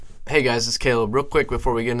Hey guys, it's Caleb. Real quick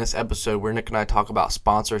before we get in this episode, where Nick and I talk about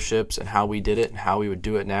sponsorships and how we did it and how we would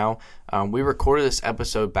do it now. We recorded this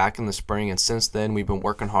episode back in the spring, and since then we've been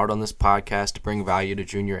working hard on this podcast to bring value to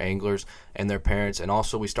junior anglers and their parents. And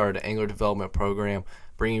also we started an angler development program,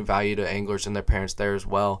 bringing value to anglers and their parents there as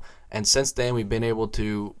well. And since then we've been able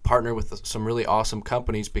to partner with some really awesome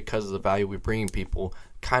companies because of the value we bring people,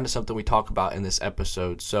 kind of something we talk about in this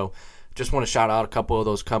episode. So just want to shout out a couple of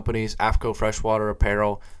those companies: AFCO Freshwater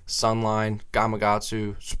Apparel, Sunline,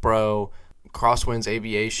 Gamakatsu, Spro, Crosswinds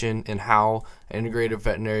Aviation, and Howe, Integrated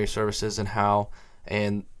Veterinary Services, and Howe.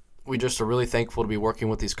 And we just are really thankful to be working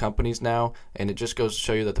with these companies now, and it just goes to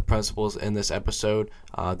show you that the principles in this episode,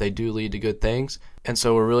 they do lead to good things. And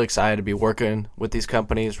so we're really excited to be working with these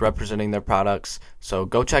companies, representing their products. So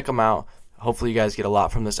go check them out. Hopefully you guys get a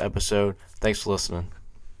lot from this episode. Thanks for listening.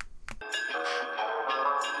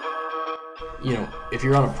 You know, if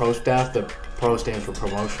you're on a pro staff, the pro stands for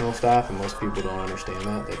promotional staff, and most people don't understand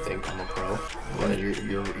that. They think I'm a pro. But you're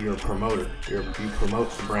a promoter. You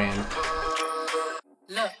promote the brand.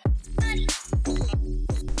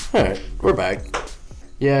 All right, we're back.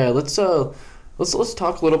 Yeah, let's talk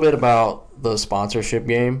a little bit about the sponsorship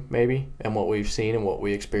game, maybe, and what we've seen and what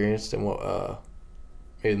we experienced and what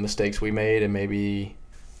maybe the mistakes we made and maybe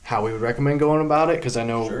how we would recommend going about it. Because I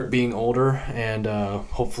know being older and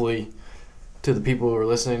hopefully to the people who are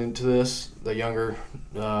listening to this, the younger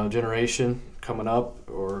generation coming up,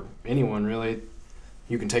 or anyone really,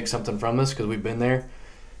 you can take something from this because we've been there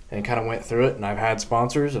and kind of went through it. And I've had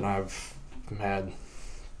sponsors, and I've had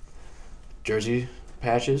jersey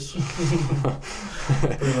patches,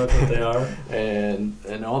 pretty much what they are,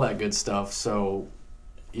 and all that good stuff. So,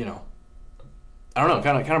 you know, I don't know,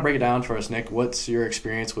 kind of break it down for us, Nick. What's your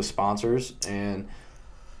experience with sponsors, and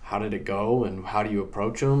how did it go, and how do you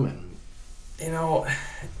approach them? And you know,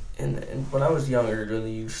 and when I was younger doing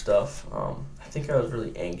the youth stuff, I think I was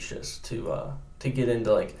really anxious to get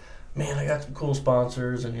into, like, man, I got some cool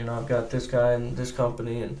sponsors, and I've got this guy and this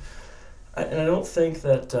company, and I don't think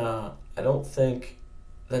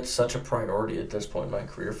that's such a priority at this point in my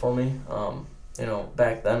career for me.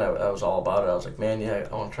 Back then I was all about it. I was like, man, yeah,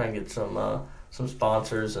 I want to try and get some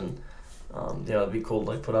sponsors, and it'd be cool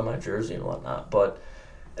to, like, put on my jersey and whatnot. But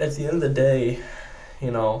at the end of the day,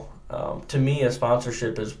 to me, a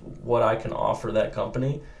sponsorship is what I can offer that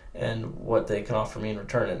company and what they can offer me in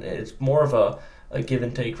return. And it's more of a give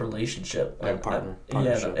and take relationship. Like partnership.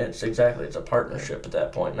 Yeah, it's a partnership at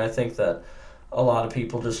that point. And I think that a lot of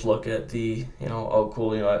people just look at the, oh,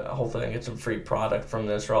 cool, hopefully I can get some free product from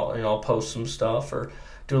this, or I'll post some stuff or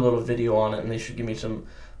do a little video on it, and they should give me some.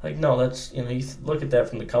 Like, no, that's, you look at that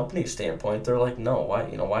from the company's standpoint. They're like, no,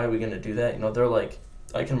 why are we going to do that? They're like,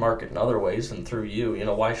 I can market in other ways than through you.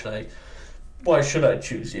 Why should I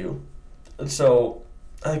choose you? And so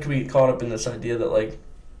I think we get caught up in this idea that, like,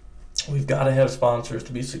 we've got to have sponsors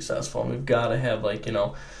to be successful, and we've got to have, like,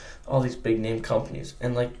 all these big name companies.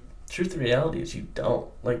 And, like, truth of the reality is you don't.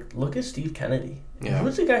 Like, look at Steve Kennedy. Yeah.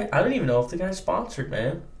 Who's the guy? I don't even know if the guy's sponsored,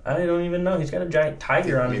 man. I don't even know. He's got a giant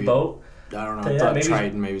tiger on his boat. I don't know. I thought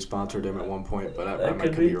Triton maybe sponsored him at one point, but I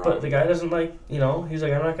could be wrong. But the guy doesn't, like, he's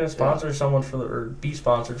like, I'm not going to sponsor someone or be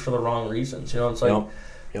sponsored for the wrong reasons. It's like,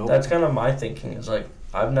 that's kind of my thinking. Is like,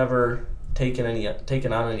 I've never taken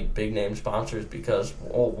on any big name sponsors because,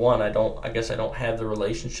 well, one, I guess I don't have the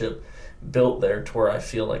relationship built there to where I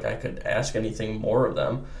feel like I could ask anything more of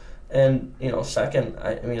them. And, second,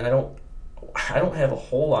 I don't have a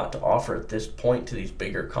whole lot to offer at this point to these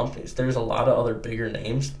bigger companies. There's a lot of other bigger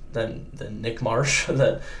names than Nick Marsh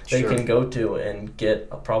that they can go to and get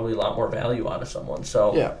probably a lot more value out of someone.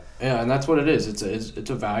 So yeah, and that's what it is. It's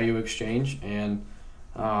a value exchange, and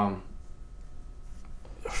from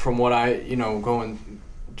what I going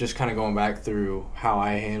back through how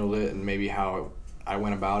I handled it and maybe how I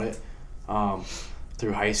went about it.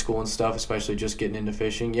 Through high school and stuff, especially just getting into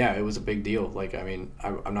fishing, yeah, it was a big deal. Like, I mean,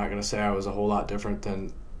 I'm not going to say I was a whole lot different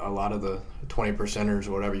than a lot of the 20%ers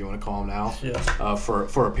or whatever you want to call them now. Yeah.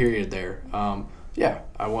 For a period there. Yeah,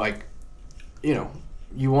 I like,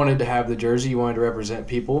 you wanted to have the jersey, you wanted to represent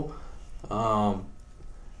people. Now,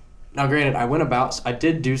 granted, I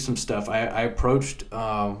did do some stuff. I approached,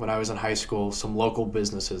 when I was in high school, some local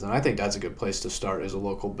businesses, and I think that's a good place to start, as a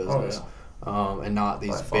local business. Oh, yeah. And not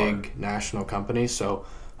these big national companies. So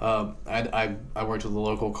I worked with a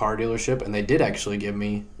local car dealership, and they did actually give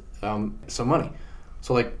me some money.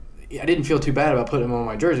 So, like, I didn't feel too bad about putting them on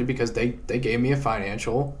my jersey because they gave me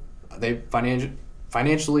financially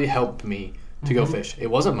helped me to go fish. It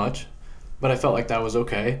wasn't much, but I felt like that was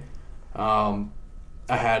okay. I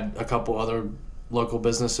had a couple other local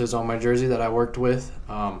businesses on my jersey that I worked with.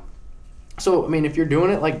 So, I mean, if you're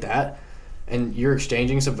doing it like that and you're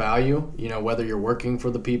exchanging some value, you know, whether you're working for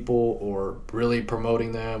the people or really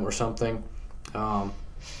promoting them or something,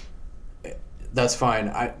 that's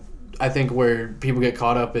fine. I think where people get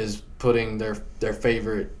caught up is putting their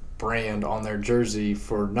favorite brand on their jersey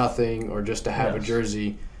for nothing or just to have a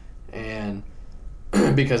jersey, and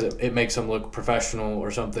because it makes them look professional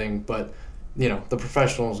or something. But, you know, the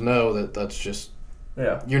professionals know that that's just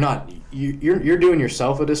you're doing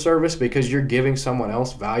yourself a disservice because you're giving someone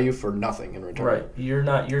else value for nothing in return. Right.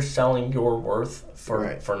 You're selling your worth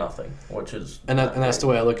for nothing, which is and that's the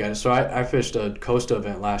way I look at it. So I fished a Costa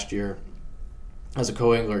event last year as a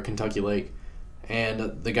co-angler at Kentucky Lake,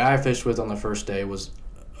 and the guy I fished with on the first day was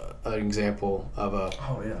an example of a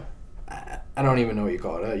I don't even know what you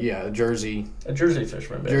call it. A jersey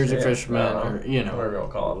fisherman, or, you know, whatever you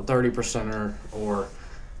call it, 30%er or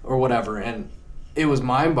whatever. And it was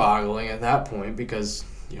mind-boggling at that point because,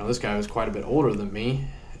 you know, this guy was quite a bit older than me,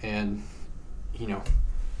 and, you know,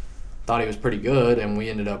 thought he was pretty good, and we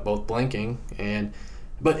ended up both blinking.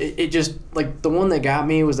 But it just, like, the one that got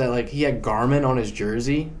me was that, like, he had Garmin on his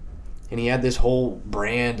jersey, and he had this whole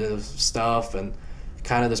brand of stuff and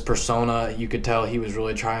kind of this persona you could tell he was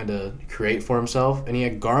really trying to create for himself. And he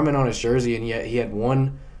had Garmin on his jersey, and he had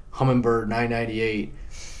one Humminbird 998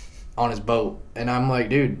 on his boat. And I'm like,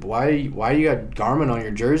 dude, why you got Garmin on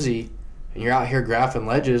your jersey and you're out here graphing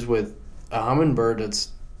ledges with a Humminbird that's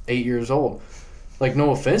 8 years old? Like, no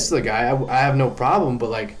offense to the guy, I have no problem, but,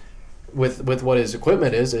 like, with what his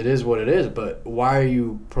equipment is, it is what it is. But why are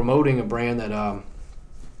you promoting a brand that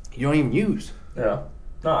you don't even use? Yeah.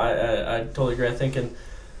 No, I totally agree. I think, and,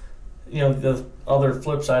 you know, the other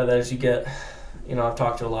flip side of that is you get, you know, I've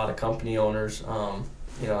talked to a lot of company owners,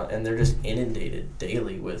 you know, and they're just inundated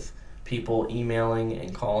daily with people emailing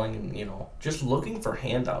and calling and, you know, just looking for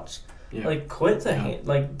handouts. Yeah. Like, quit the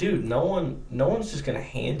like, dude, no one's just gonna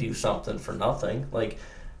hand you something for nothing. Like,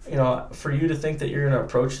 you know, for you to think that you're gonna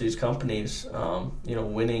approach these companies, you know,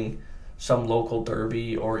 winning some local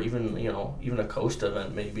derby or even a Costa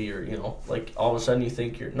event maybe, or, you know, like, all of a sudden you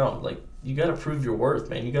think you got to prove your worth,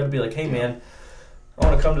 man. You got to be like, hey, man, I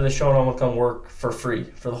want to come to the show and I want to come work for free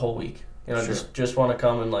for the whole week. You know, just want to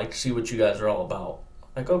come and, like, see what you guys are all about.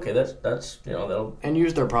 Like, okay, that's you know, they'll and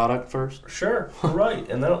use their product first. Sure, right,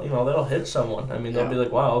 and that'll hit someone. I mean, they'll be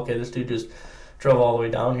like, wow, okay, this dude just drove all the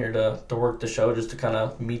way down here to work the show just to kind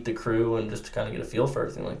of meet the crew and just to kind of get a feel for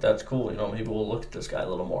everything. Like, that's cool. You know, maybe we'll look at this guy a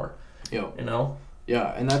little more. Yo. You know?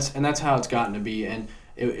 Yeah, and that's how it's gotten to be. And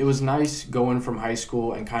it was nice going from high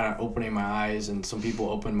school and kind of opening my eyes, and some people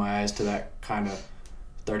opened my eyes to that kind of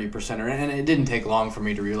 30%er. And it didn't take long for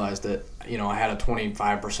me to realize that, you know, I had a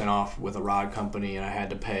 25% off with a rod company, and I had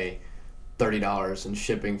to pay $30 in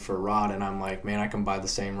shipping for a rod. And I'm like, man, I can buy the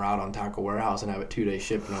same rod on Tackle Warehouse and have it 2 days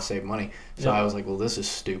shipped, and I'll save money. So I was like, well, this is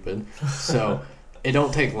stupid. So it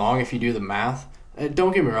don't take long if you do the math.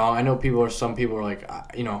 Don't get me wrong. I know some people are like,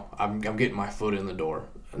 you know, I'm getting my foot in the door,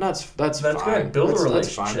 and that's fine. Good. Build a relationship.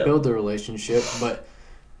 That's fine. Build the relationship. But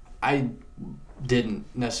I didn't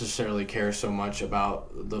necessarily care so much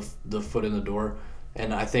about the foot in the door,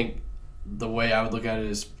 and I think the way I would look at it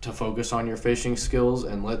is to focus on your fishing skills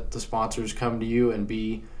and let the sponsors come to you and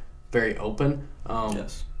be very open.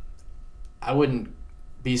 Yes. I wouldn't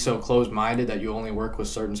be so closed-minded that you only work with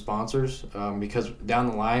certain sponsors, because down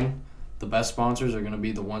the line, the best sponsors are going to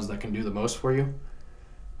be the ones that can do the most for you.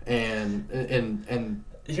 And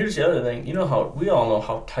here's the other thing. You know how we all know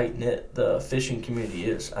how tight-knit the fishing community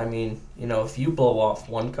is. I mean, you know, if you blow off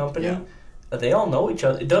one company, they all know each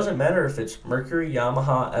other. It doesn't matter if it's Mercury,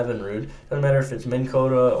 Yamaha, Evinrude. It doesn't matter if it's Minn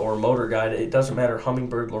Kota or Motor Guide. It doesn't matter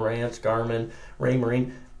Humminbird, Lowrance, Garmin,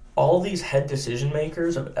 Raymarine. All these head decision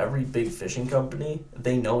makers of every big fishing company,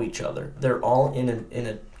 they know each other. They're all in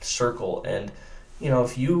a circle. And, you know,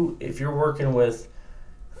 if you're working with,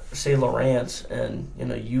 say, Lowrance, and, you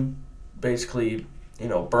know, you basically, you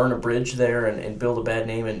know, burn a bridge there and build a bad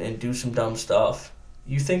name and do some dumb stuff,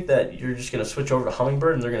 you think that you're just going to switch over to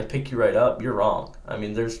Humminbird and they're going to pick you right up, you're wrong. I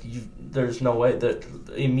mean, there's no way that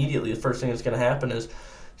immediately the first thing that's going to happen is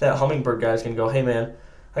that Humminbird guy's going to go, hey, man,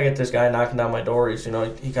 I get this guy knocking down my door. He's, you know,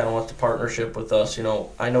 he kind of wants a partnership with us. You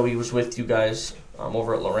know, I know he was with you guys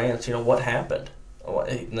over at Lowrance. You know, what happened?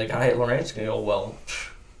 And the guy at Lowrance is going to go, well,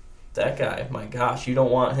 that guy, my gosh, you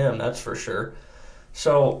don't want him, that's for sure.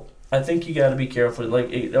 So I think you got to be careful.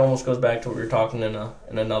 Like, it almost goes back to what we were talking in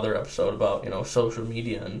another episode about, you know, social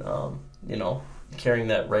media and, you know, carrying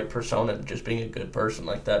that right persona and just being a good person.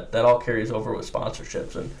 Like, that all carries over with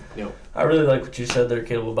sponsorships. And I really like what you said there,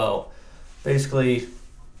 Caleb, about basically,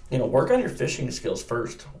 you know, work on your fishing skills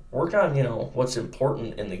first. Work on, you know, what's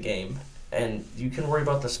important in the game. and you can worry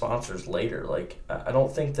about the sponsors later. Like, I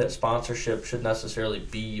don't think that sponsorship should necessarily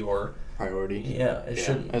be your priority. Yeah, it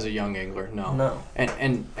shouldn't. As a young angler, no. No.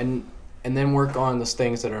 And then work on the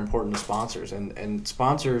things that are important to sponsors. And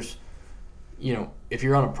sponsors, if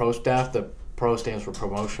you're on a pro staff, the pro stands for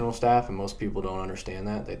promotional staff, and most people don't understand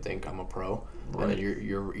that. They think I'm a pro. Right. And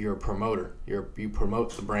you're a promoter. You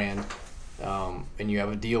promote the brand, and you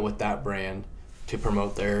have a deal with that brand to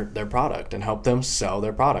promote their product and help them sell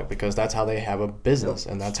their product, because that's how they have a business,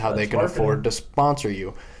 and that's how they can marketing. afford to sponsor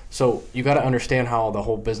you. So you got to understand how the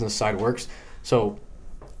whole business side works. So,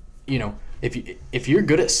 if you're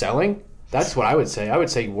good at selling, that's what I would say. I would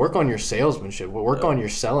say work on your salesmanship, work on your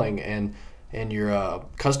selling and your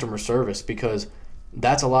customer service, because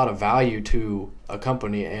that's a lot of value to a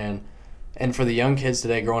company. And for the young kids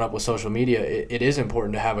today growing up with social media, it is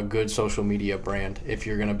important to have a good social media brand if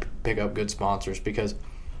you're going to pick up good sponsors, because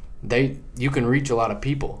you can reach a lot of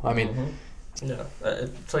people. I mean, Yeah,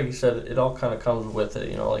 it's like you said, it all kind of comes with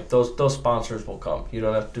it. Like those sponsors will come. You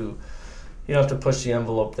don't have to push the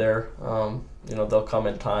envelope there. They'll come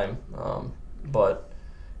in time. But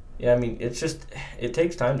yeah, I mean, it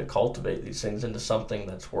takes time to cultivate these things into something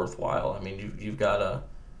that's worthwhile. I mean, you've got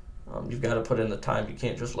to put in the time. You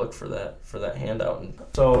can't just look for that handout. And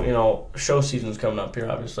so show season's coming up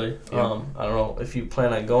here, obviously. Yeah. I don't know if you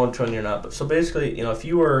plan on going to any or not, but so basically, if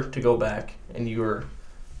you were to go back and you were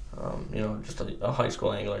just a high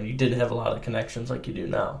school angler, and you didn't have a lot of connections like you do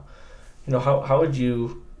now, how would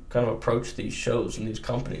you kind of approach these shows and these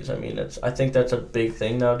companies? I mean, I think that's a big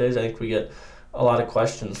thing nowadays. I think we get a lot of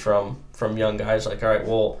questions from young guys like, all right,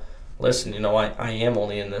 well, listen, I am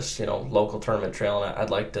only in this, local tournament trail, and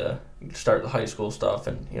I'd like to start the high school stuff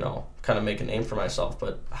and, kind of make a name for myself.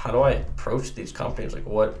 But how do I approach these companies? Like,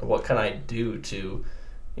 what can I do to,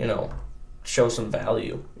 show some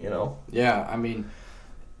value, Yeah, I mean,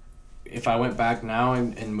 if I went back now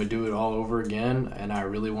and would do it all over again, and I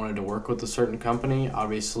really wanted to work with a certain company,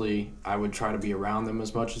 obviously I would try to be around them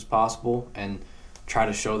as much as possible and try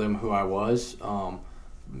to show them who I was,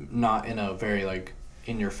 not in a very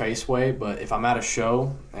in-your-face way, but if I'm at a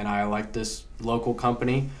show and I like this local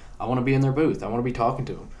company, I want to be in their booth. I want to be talking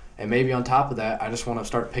to them. And maybe on top of that, I just want to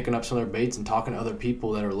start picking up some of their baits and talking to other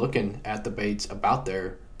people that are looking at the baits about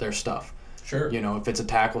their stuff. Sure. If it's a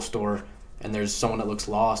tackle store and there's someone that looks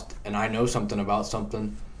lost and I know something about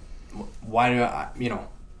something, why do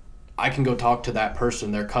I can go talk to that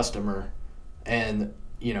person, their customer, and,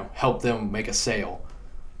 help them make a sale.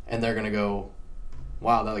 And they're going to go,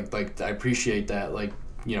 wow, I appreciate that.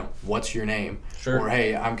 What's your name? Sure. Or,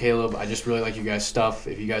 hey, I'm Caleb. I just really like you guys' stuff.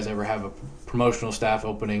 If you guys ever have a promotional staff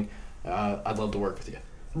opening, I'd love to work with you.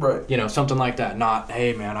 Right. Something like that. Not,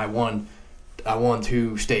 hey, man, I won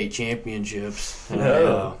 2 state championships. And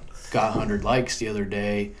I got 100 likes the other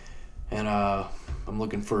day, and I'm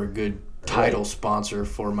looking for a good title sponsor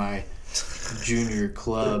for my junior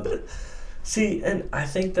club. See, and I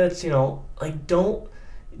think that's, do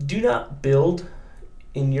not build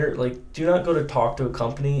in your, do not go to talk to a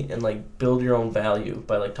company and, build your own value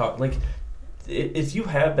by, if you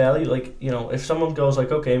have value, if someone goes,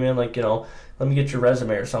 okay, man, let me get your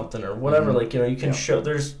resume or something or whatever, you can show,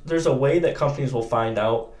 there's a way that companies will find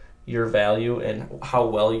out your value and how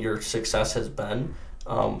well your success has been,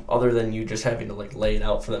 other than you just having to, lay it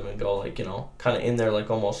out for them and go, kind of in there,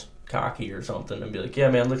 almost cocky or something and be like, yeah,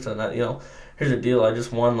 man, look at that, here's the deal, I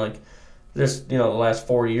just won, this, the last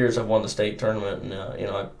 4 years I've won the state tournament, and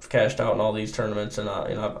I've cashed out in all these tournaments, and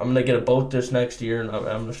I'm gonna get a boat this next year, and I'm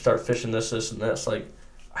gonna start fishing this, and this. I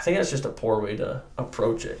think that's just a poor way to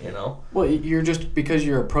approach it, Well, you're just, because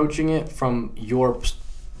you're approaching it from your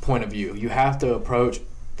point of view. You have to approach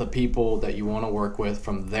the people that you want to work with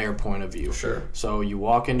from their point of view. Sure. So you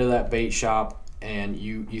walk into that bait shop and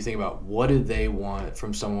you think about, what do they want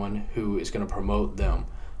from someone who is going to promote them?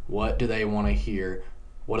 What do they want to hear?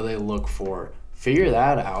 What do they look for? Figure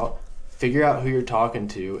that out. Figure out who you're talking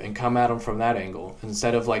to and come at them from that angle.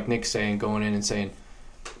 Instead of, like Nick saying, going in and saying,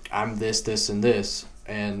 I'm this, this, and this,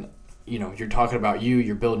 and you're talking about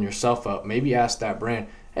you're building yourself up. Maybe ask that brand,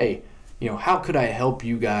 hey, how could I help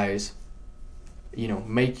you guys,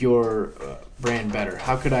 make your brand better?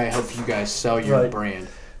 How could I help you guys sell your brand?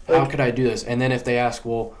 How could I do this? And then if they ask,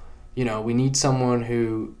 well, we need someone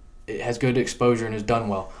who has good exposure and has done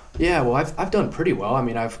well. Yeah, well, I've done pretty well. I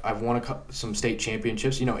mean, I've won some state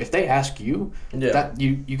championships. If they ask you, that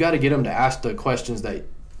you got to get them to ask the questions that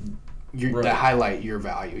that highlight your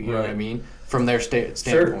value. You know what I mean? From their standpoint.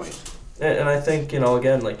 Sure. And I think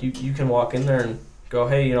again, you can walk in there and go,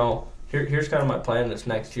 hey, here's kind of my plan this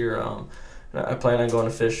next year. I plan on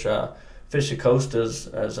going to fish the coast as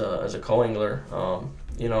a co-angler.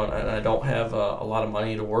 and I don't have a lot of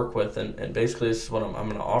money to work with, and basically this is what I'm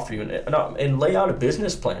going to offer you, and lay out a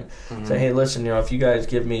business plan. Say, hey, listen, if you guys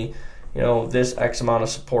give me, this X amount of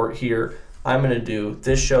support here, I'm going to do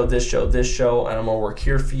this show, and I'm going to work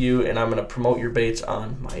here for you, and I'm going to promote your baits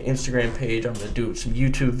on my Instagram page. I'm going to do some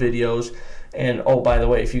YouTube videos. And, oh, by the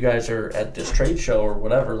way, if you guys are at this trade show or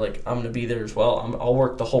whatever, like, I'm going to be there as well. I'll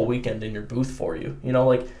work the whole weekend in your booth for you.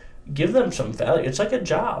 Give them some value. It's like a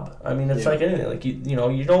job. I mean, it's like anything. Like, you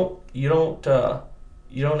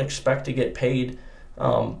don't expect to get paid.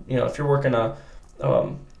 If you're working a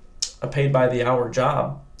paid by the hour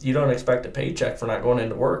job, you don't expect a paycheck for not going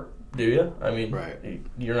into work, do you? I mean, right.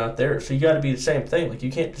 You're not there. So you got to be the same thing. Like,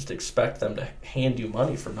 you can't just expect them to hand you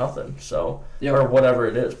money for nothing. So, or whatever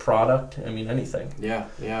it is, product, I mean, anything. Yeah.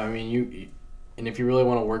 I mean, and if you really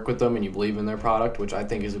want to work with them and you believe in their product, which I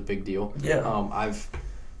think is a big deal. Yeah.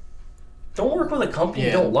 Don't work with a company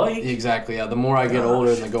you don't like. Exactly, yeah. The more I get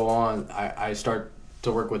older and I go on, I start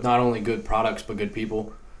to work with not only good products but good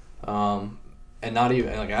people. And not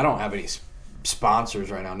even, like, I don't have any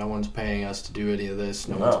sponsors right now. No one's paying us to do any of this.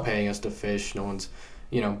 No one's paying us to fish. No one's,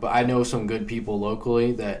 but I know some good people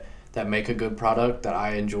locally that make a good product that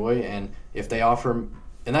I enjoy. And if they offer,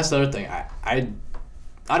 and that's the other thing,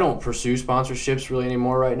 I don't pursue sponsorships really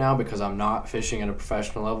anymore right now because I'm not fishing at a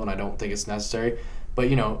professional level and I don't think it's necessary. But,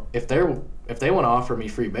 if they want to offer me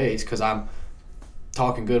free baits because I'm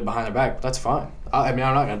talking good behind their back, that's fine. I mean,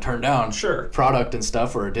 I'm not going to turn down product and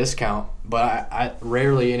stuff or a discount, but I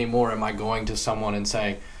rarely anymore am I going to someone and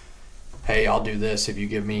saying, hey, I'll do this if you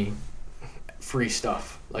give me free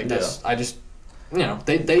stuff. Like, that's, I just,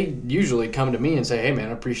 they usually come to me and say, hey, man,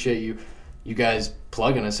 I appreciate you guys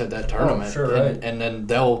plugging us at that tournament. And then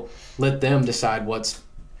they'll let them decide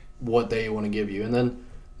what they want to give you. And then,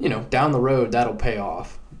 down the road, that'll pay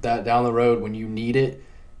off. That down the road, when you need it,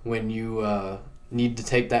 when you need to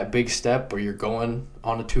take that big step, or you're going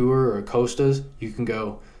on a tour or a Costas, you can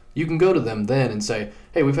go to them then and say,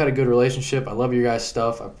 hey, we've had a good relationship. I love your guys'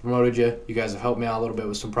 stuff. I promoted you. You guys have helped me out a little bit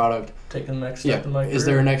with some product. Taking the next step in my career. Is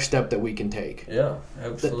there a next step that we can take? Yeah,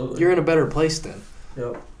 absolutely. You're in a better place then.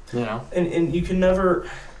 Yep. And you can never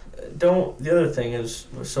the other thing is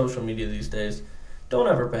with social media these days, don't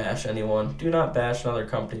ever bash anyone. Do not bash another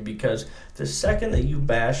company, because the second that you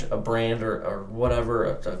bash a brand or whatever,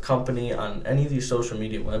 a company on any of these social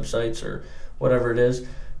media websites or whatever it is,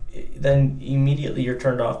 then immediately you're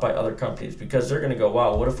turned off by other companies, because they're going to go,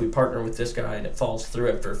 wow, what if we partner with this guy and it falls through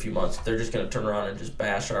after a few months? They're just going to turn around and just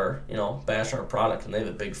bash our product, and they have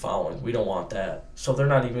a big following. We don't want that. So they're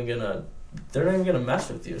not even going to mess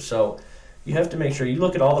with you. So you have to make sure you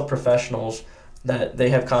look at all the professionals that they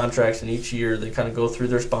have contracts, and each year they kind of go through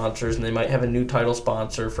their sponsors, and they might have a new title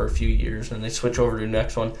sponsor for a few years, and they switch over to the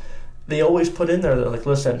next one. They always put in there, they're like,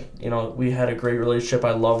 listen, we had a great relationship.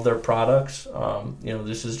 I love their products.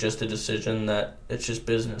 This is just a decision that it's just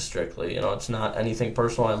business strictly. It's not anything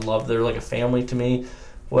personal. They're like a family to me,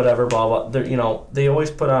 whatever, blah, blah. They always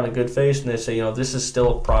put on a good face, and they say, this is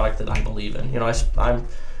still a product that I believe in.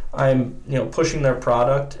 I'm pushing their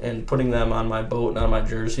product and putting them on my boat and on my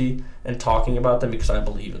jersey and talking about them because I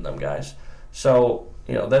believe in them, guys. So,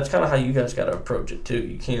 that's kind of how you guys got to approach it too.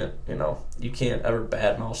 You can't ever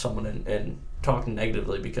badmouth someone and talk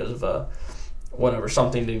negatively because of whatever,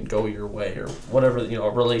 something didn't go your way or whatever, a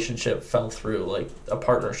relationship fell through, like a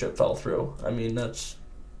partnership fell through. I mean, that's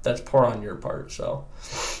poor on your part. So,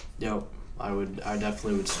 yep, I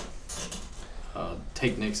definitely would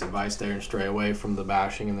take Nick's advice there and stray away from the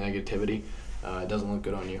bashing and the negativity. It doesn't look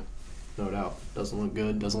good on you, no doubt. Doesn't look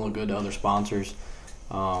good to other sponsors.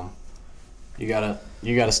 You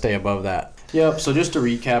gotta stay above that. Yep. So just to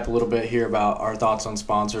recap a little bit here about our thoughts on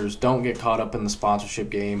sponsors, don't get caught up in the sponsorship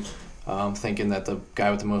game, thinking that the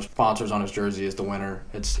guy with the most sponsors on his jersey is the winner.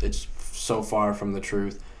 It's so far from the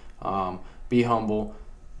truth. Be humble,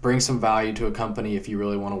 bring some value to a company if you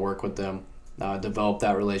really want to work with them. Develop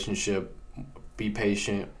that relationship. Be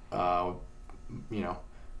patient.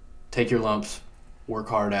 Take your lumps. Work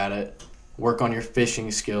hard at it. Work on your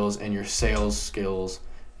fishing skills and your sales skills,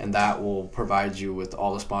 and that will provide you with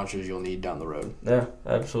all the sponsors you'll need down the road. Yeah,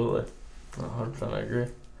 absolutely. 100% I agree.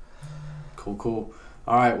 Cool.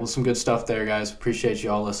 All right, well, some good stuff there, guys. Appreciate you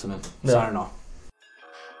all listening. Yeah. Signing off.